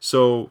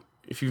 So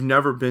if you've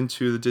never been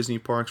to the Disney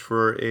parks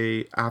for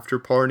a after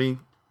party,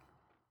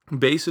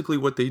 basically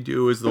what they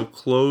do is they'll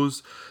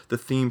close the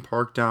theme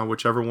park down,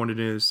 whichever one it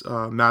is,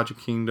 Magic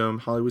Kingdom,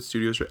 Hollywood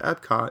Studios, or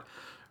Epcot,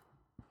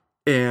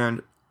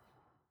 and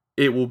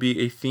it will be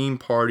a theme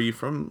party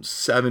from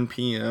 7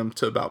 p.m.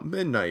 to about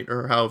midnight,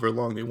 or however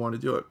long they want to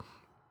do it.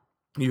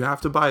 You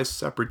have to buy a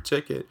separate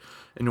ticket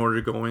in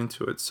order to go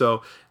into it.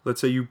 So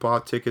let's say you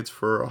bought tickets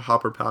for a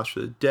Hopper Pass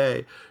for the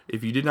day.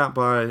 If you did not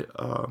buy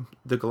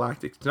the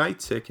Galactic Night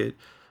ticket,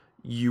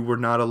 you were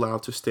not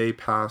allowed to stay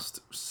past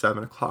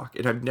 7 o'clock.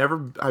 And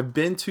I've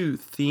been to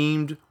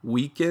themed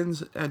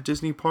weekends at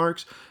Disney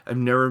parks. I've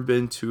never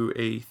been to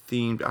a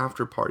themed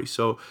after party.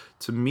 So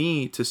to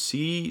me, to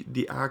see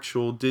the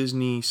actual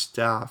Disney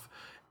staff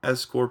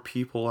escort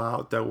people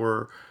out that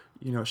were,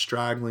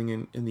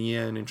 straggling in the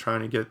end and trying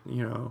to get,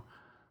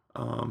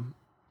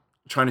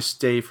 trying to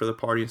stay for the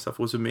party and stuff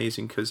was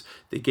amazing, because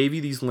they gave you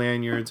these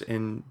lanyards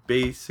and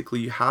basically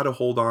you had to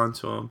hold on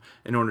to them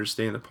in order to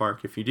stay in the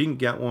park. If you didn't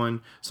get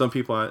one, some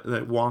people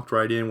that walked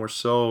right in were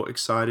so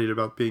excited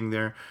about being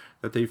there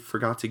that they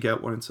forgot to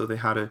get one, and so they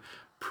had to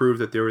prove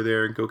that they were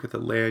there and go get the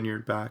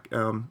lanyard back.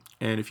 And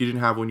if you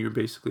didn't have one, you were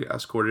basically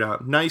escorted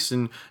out. Nice,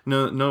 and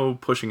no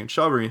pushing and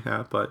shoving like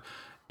that, but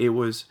it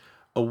was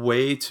a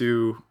way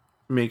to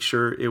make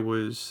sure it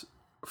was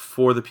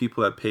for the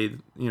people that paid,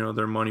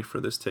 their money for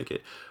this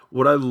ticket.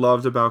 What I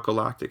loved about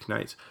Galactic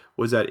Nights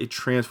was that it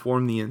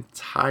transformed the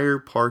entire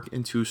park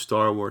into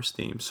Star Wars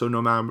theme. So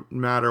no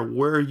matter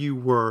where you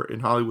were in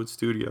Hollywood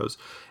Studios,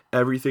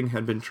 everything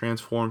had been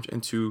transformed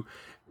into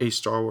a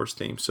Star Wars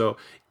theme. So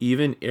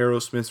even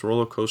Aerosmith's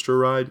roller coaster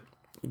ride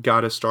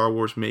got a Star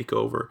Wars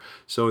makeover.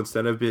 So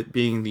instead of it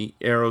being the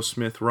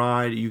Aerosmith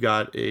ride, you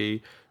got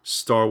a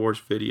Star Wars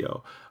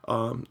video.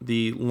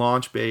 The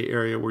launch bay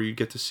area where you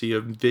get to see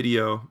a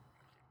video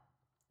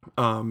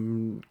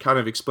kind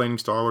of explaining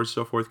Star Wars and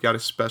so forth, got a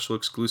special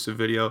exclusive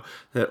video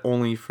that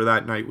only for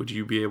that night would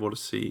you be able to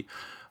see.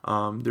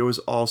 There was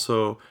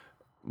also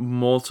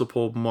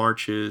multiple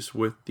marches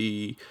with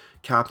the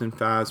Captain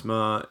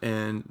Phasma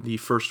and the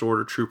First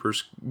Order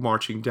troopers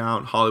marching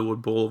down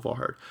Hollywood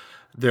Boulevard.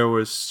 There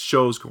was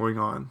shows going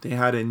on. They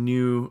had a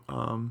new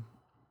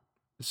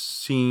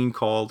scene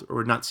called,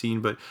 or not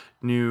scene, but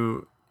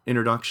new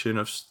introduction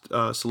of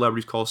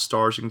celebrities called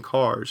Stars and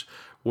Cars,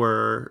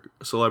 where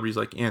celebrities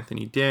like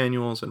Anthony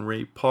Daniels and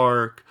Ray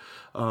Park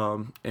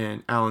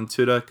and Alan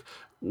Tudyk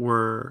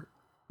were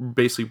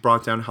basically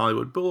brought down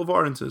Hollywood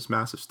Boulevard into this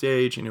massive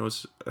stage, and it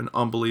was an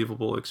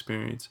unbelievable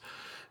experience.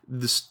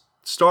 The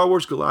Star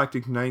Wars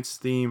Galactic Nights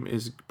theme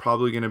is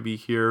probably going to be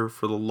here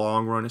for the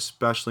long run,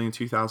 especially in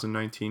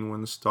 2019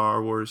 when the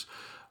Star Wars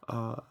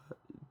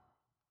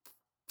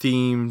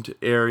themed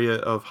area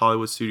of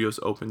Hollywood Studios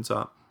opens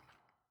up.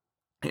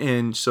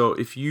 And so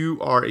if you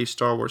are a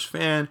Star Wars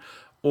fan,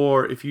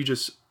 or if you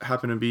just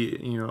happen to be,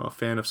 a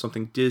fan of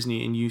something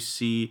Disney and you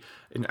see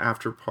an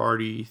after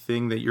party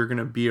thing that you're going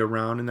to be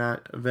around in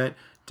that event,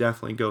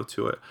 definitely go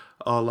to it.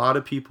 A lot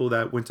of people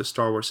that went to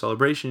Star Wars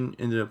Celebration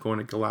ended up going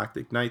to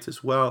Galactic Nights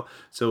as well.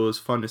 So it was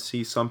fun to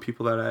see some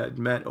people that I had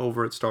met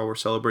over at Star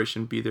Wars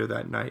Celebration be there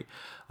that night.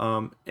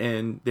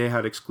 And they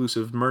had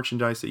exclusive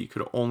merchandise that you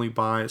could only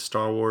buy at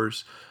Star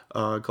Wars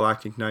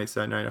Galactic Nights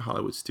that night at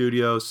Hollywood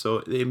Studios.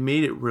 So they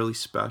made it really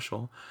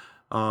special.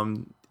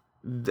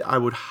 I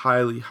would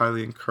highly,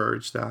 highly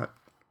encourage that.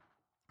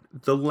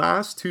 The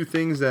last two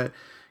things that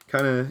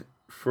kind of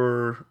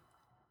for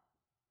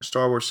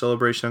Star Wars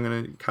Celebration I'm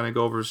going to kind of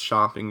go over is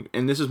shopping.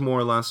 And this is more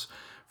or less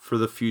for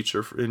the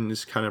future and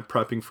is kind of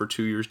prepping for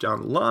 2 years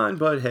down the line.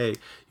 But hey,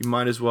 you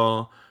might as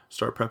well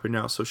start prepping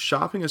now. So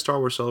shopping at Star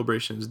Wars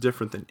Celebration is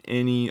different than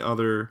any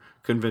other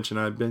convention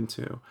I've been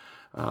to.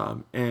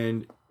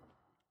 And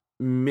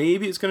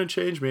maybe it's going to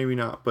change, maybe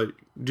not, but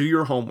do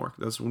your homework.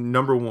 That's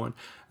number one.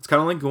 It's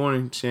kind of like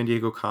going to San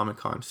Diego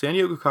Comic-Con. San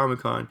Diego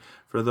Comic-Con,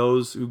 for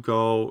those who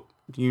go,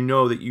 you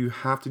know that you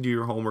have to do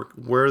your homework.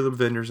 Where are the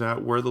vendors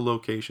at? Where are the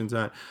locations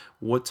at?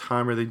 What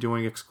time are they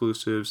doing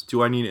exclusives?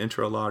 Do I need to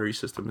enter a lottery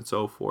system and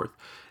so forth?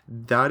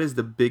 That is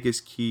the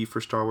biggest key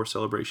for Star Wars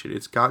Celebration.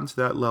 It's gotten to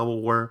that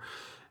level where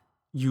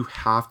you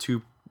have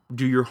to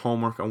do your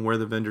homework on where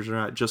the vendors are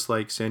at, just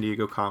like San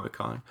Diego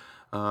Comic-Con.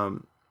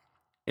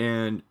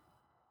 And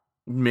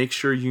make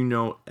sure you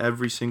know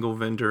every single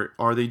vendor.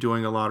 Are they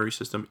doing a lottery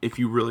system if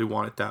you really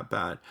want it that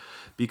bad?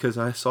 Because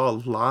I saw a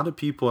lot of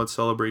people at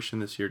Celebration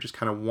this year just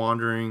kind of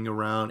wandering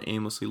around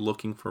aimlessly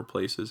looking for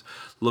places,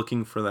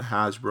 looking for the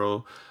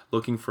Hasbro,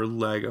 looking for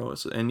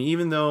Legos. And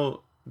even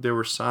though there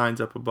were signs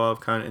up above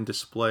kind of in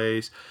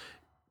displays,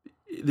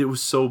 it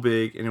was so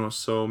big and it was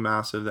so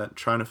massive that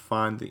trying to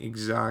find the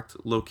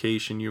exact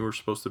location you were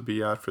supposed to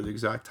be at for the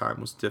exact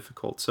time was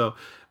difficult. So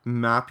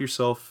map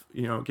yourself,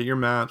 get your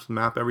maps,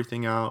 map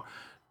everything out,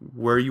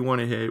 where you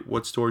want to hit,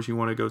 what stores you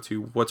want to go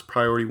to, what's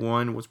priority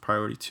 1, what's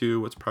priority 2,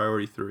 what's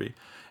priority 3,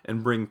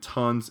 and bring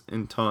tons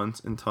and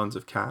tons and tons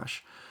of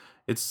cash.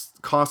 It's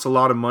costs a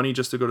lot of money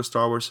just to go to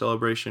Star Wars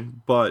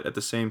Celebration, but at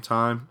the same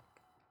time,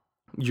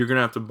 you're going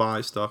to have to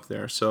buy stuff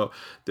there. So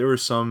there were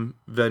some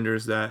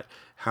vendors that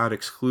had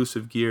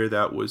exclusive gear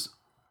that was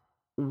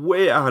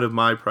way out of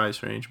my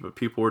price range, but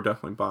people were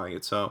definitely buying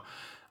it. So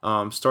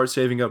start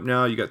saving up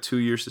now. You got 2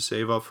 years to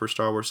save up for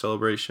Star Wars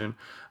Celebration.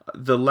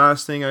 The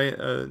last thing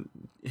I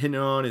hit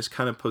on is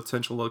kind of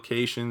potential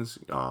locations.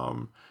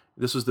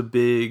 This was the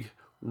big,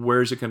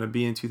 where's it going to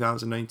be in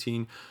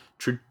 2019?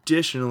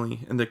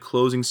 Traditionally, in the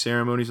closing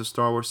ceremonies of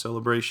Star Wars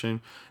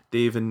Celebration,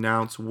 they've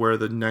announced where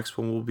the next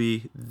one will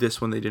be. This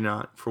one they did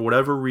not. For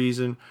whatever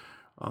reason,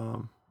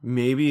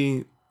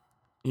 maybe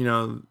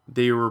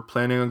they were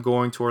planning on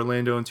going to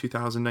Orlando in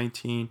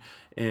 2019,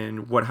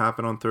 and what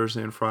happened on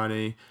Thursday and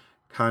Friday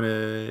kind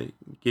of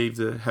gave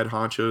the head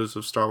honchos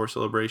of Star Wars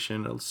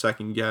Celebration a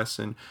second guess,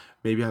 and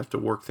maybe have to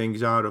work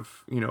things out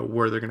of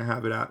where they're going to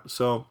have it at.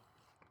 So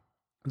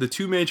the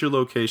two major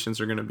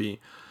locations are going to be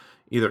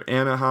either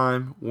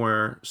Anaheim,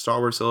 where Star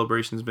Wars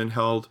Celebration has been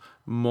held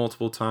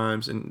multiple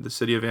times, and the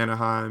city of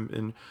Anaheim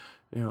and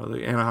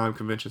the Anaheim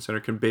Convention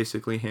Center can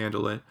basically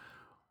handle it,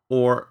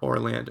 or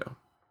Orlando.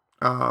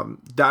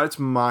 That's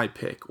my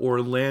pick.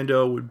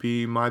 Orlando would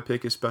be my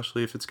pick,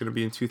 especially if it's going to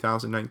be in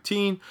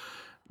 2019,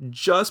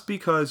 just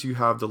because you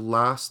have the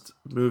last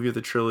movie of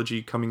the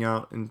trilogy coming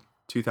out in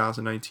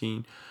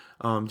 2019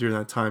 during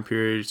that time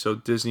period. So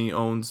Disney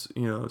owns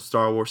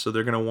Star Wars, so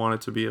they're going to want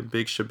it to be a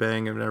big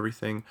shebang and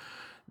everything.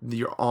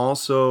 You're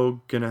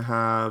also going to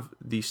have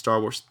the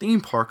Star Wars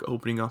theme park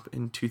opening up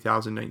in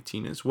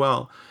 2019 as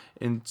well.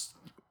 And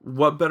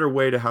what better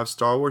way to have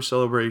Star Wars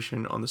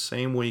Celebration on the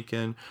same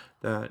weekend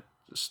that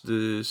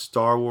the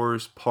Star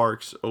Wars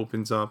parks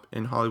opens up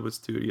in Hollywood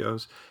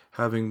Studios,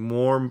 having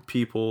more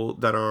people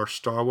that are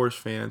Star Wars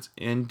fans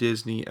in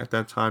Disney at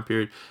that time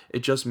period.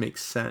 It just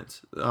makes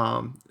sense.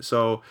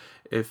 So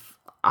if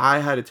I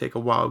had to take a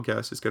wild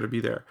guess, it's going to be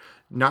there.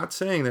 Not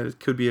saying that it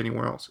could be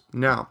anywhere else.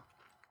 Now,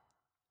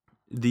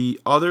 the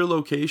other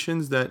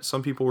locations that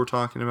some people were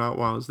talking about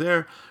while I was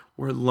there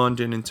were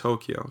London and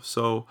Tokyo.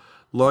 So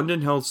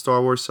London held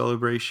Star Wars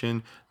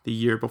Celebration the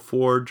year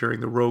before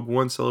during the Rogue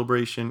One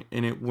celebration,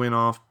 and it went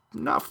off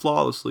not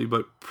flawlessly,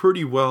 but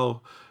pretty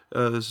well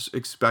as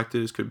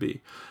expected as could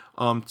be.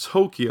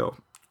 Tokyo,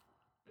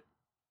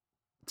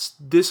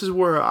 this is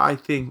where I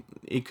think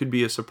it could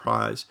be a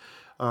surprise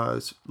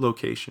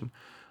location.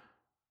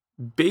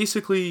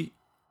 Basically,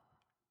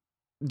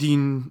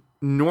 the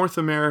North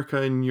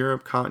America and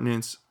Europe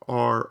continents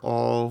are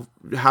all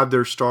have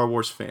their Star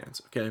Wars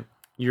fans. Okay,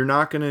 you're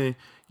not gonna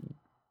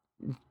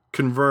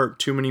convert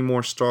too many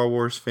more Star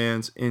Wars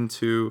fans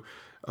into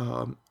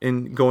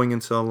in going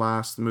into the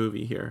last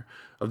movie here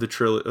of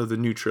the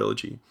new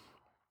trilogy.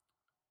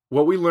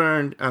 What we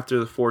learned after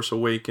The Force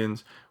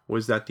Awakens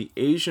was that the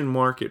Asian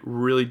market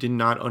really did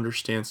not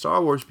understand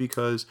Star Wars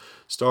because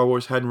Star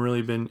Wars hadn't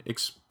really been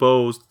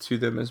exposed to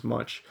them as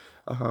much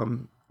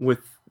with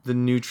the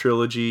new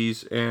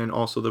trilogies and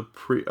also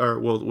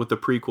with the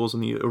prequels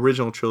and the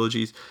original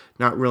trilogies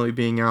not really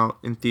being out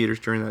in theaters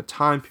during that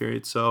time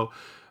period. So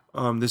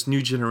this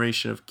new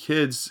generation of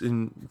kids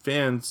and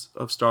fans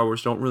of Star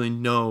Wars don't really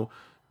know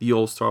the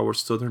old Star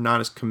Wars, so they're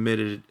not as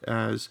committed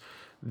as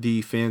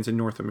the fans in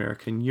North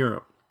America and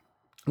Europe.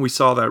 We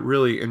saw that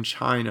really in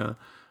China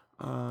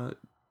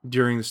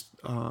during this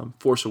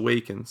Force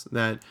Awakens,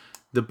 that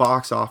the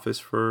box office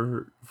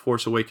for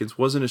Force Awakens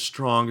wasn't as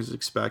strong as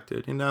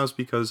expected. And that was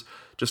because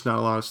just not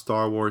a lot of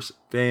Star Wars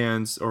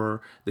fans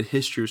or the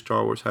history of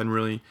Star Wars hadn't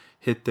really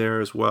hit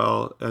there as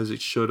well as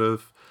it should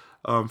have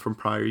from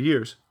prior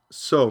years.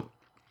 So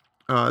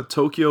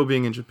Tokyo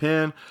being in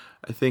Japan,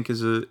 I think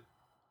is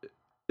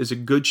a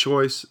good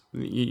choice.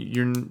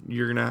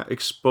 You're gonna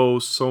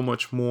expose so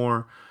much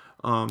more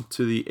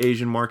to the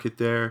Asian market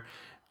there,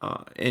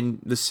 and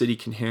the city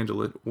can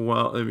handle it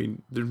well. I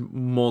mean, there's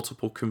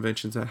multiple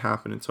conventions that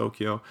happen in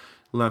Tokyo,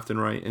 left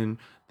and right, and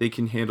they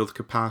can handle the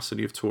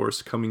capacity of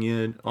tourists coming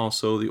in.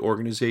 Also, the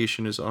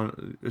organization is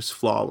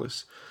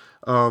flawless.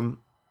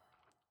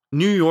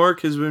 New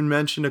York has been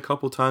mentioned a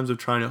couple times of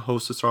trying to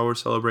host a Star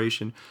Wars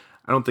celebration.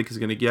 I don't think it's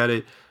going to get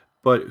it,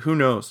 but who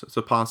knows? It's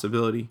a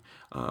possibility.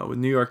 With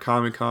New York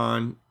Comic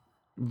Con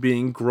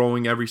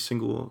growing every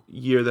single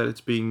year that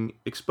it's being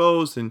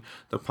exposed, and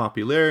the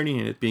popularity,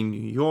 and it being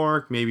New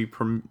York, maybe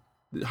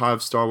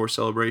have Star Wars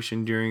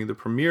celebration during the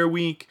premiere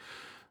week.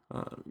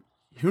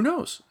 Who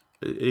knows?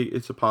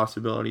 It's a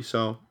possibility.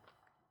 So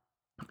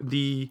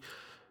the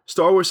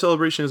Star Wars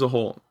celebration as a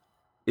whole,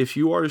 if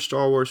you are a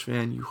Star Wars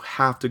fan, you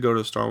have to go to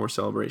the Star Wars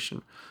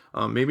celebration.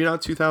 Maybe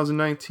not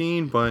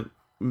 2019, but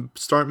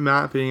start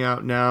mapping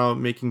out now,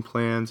 making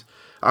plans.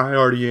 I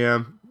already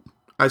am.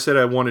 I said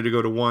I wanted to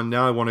go to one.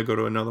 Now I want to go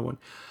to another one.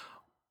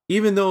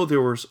 Even though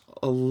there was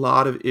a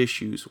lot of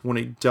issues when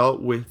it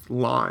dealt with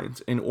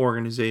lines and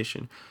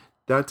organization,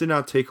 that did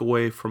not take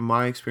away from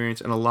my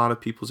experience and a lot of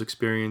people's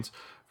experience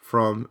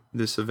from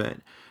this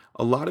event.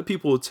 A lot of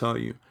people will tell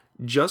you,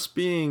 just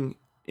being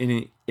in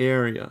an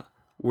area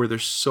where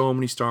there's so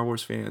many Star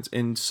Wars fans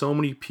and so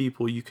many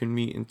people you can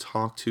meet and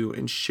talk to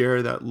and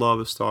share that love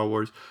of Star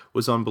Wars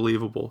was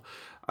unbelievable.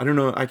 I don't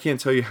know, I can't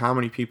tell you how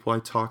many people I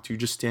talked to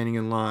just standing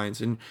in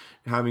lines and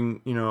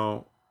having,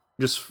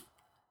 just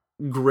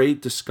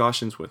great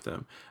discussions with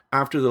them.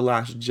 After the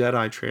Last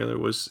Jedi trailer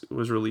was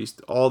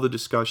released, all the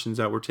discussions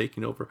that were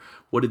taken over.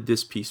 What did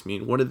this piece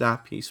mean? What did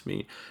that piece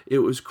mean? It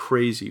was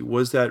crazy.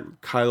 Was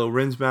that Kylo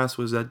Ren's mask?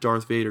 Was that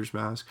Darth Vader's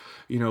mask?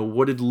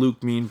 What did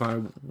Luke mean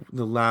by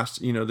the last,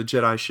 the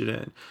Jedi should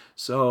end?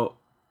 So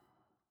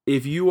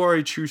if you are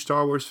a true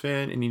Star Wars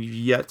fan and you've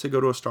yet to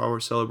go to a Star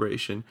Wars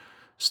celebration,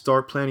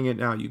 start planning it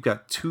now. You've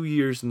got 2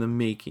 years in the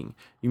making.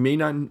 You may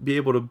not be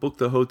able to book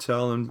the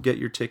hotel and get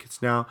your tickets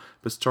now,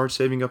 but start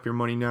saving up your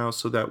money now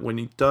so that when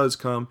it does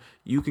come,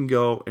 you can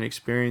go and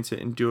experience it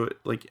and do it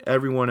like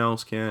everyone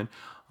else can,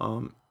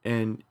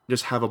 and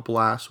just have a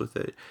blast with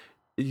it.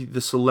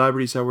 The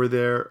celebrities that were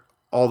there,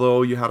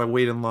 although you had to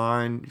wait in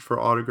line for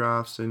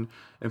autographs and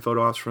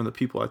photo ops from the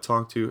people I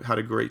talked to, had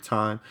a great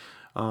time.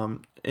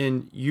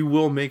 And you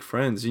will make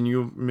friends, and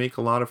you make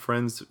a lot of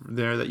friends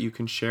there that you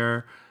can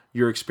share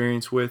your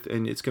experience with,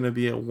 and it's going to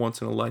be a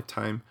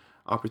once-in-a-lifetime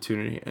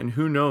opportunity. And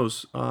who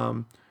knows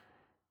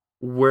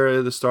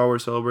where the Star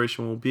Wars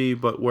celebration will be,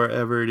 but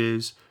wherever it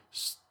is,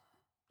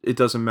 it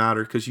doesn't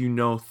matter, because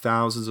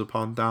thousands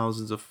upon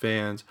thousands of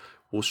fans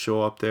will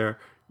show up there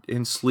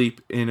and sleep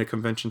in a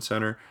convention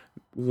center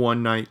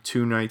 1 night,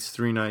 2 nights,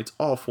 3 nights,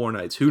 all 4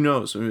 nights. Who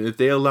knows? I mean, if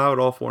they allow it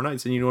all 4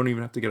 nights, then you don't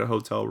even have to get a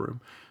hotel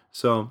room.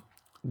 So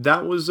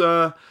that was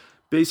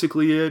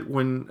basically it.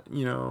 When,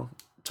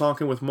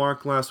 talking with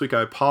Mark last week,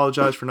 I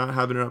apologize for not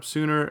having it up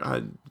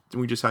sooner.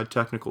 We just had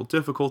technical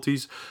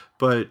difficulties,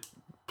 but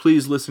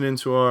please listen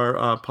into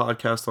our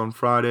podcast on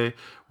Friday,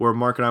 where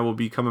Mark and I will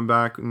be coming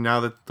back now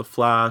that The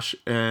Flash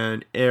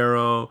and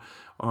Arrow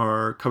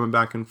are coming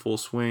back in full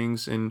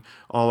swings, and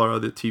all our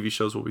other TV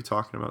shows we'll be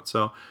talking about.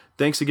 So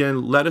thanks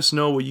again. Let us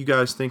know what you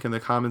guys think in the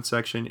comment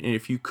section. And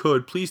if you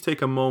could, please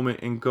take a moment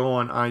and go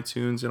on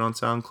iTunes and on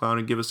SoundCloud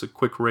and give us a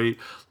quick rate.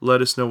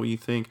 Let us know what you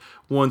think.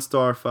 1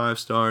 star, 5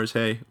 stars.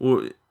 Hey,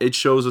 it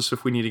shows us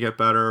if we need to get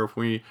better or if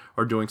we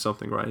are doing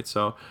something right.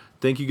 So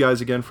thank you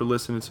guys again for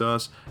listening to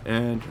us,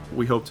 and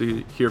we hope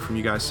to hear from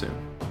you guys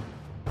soon.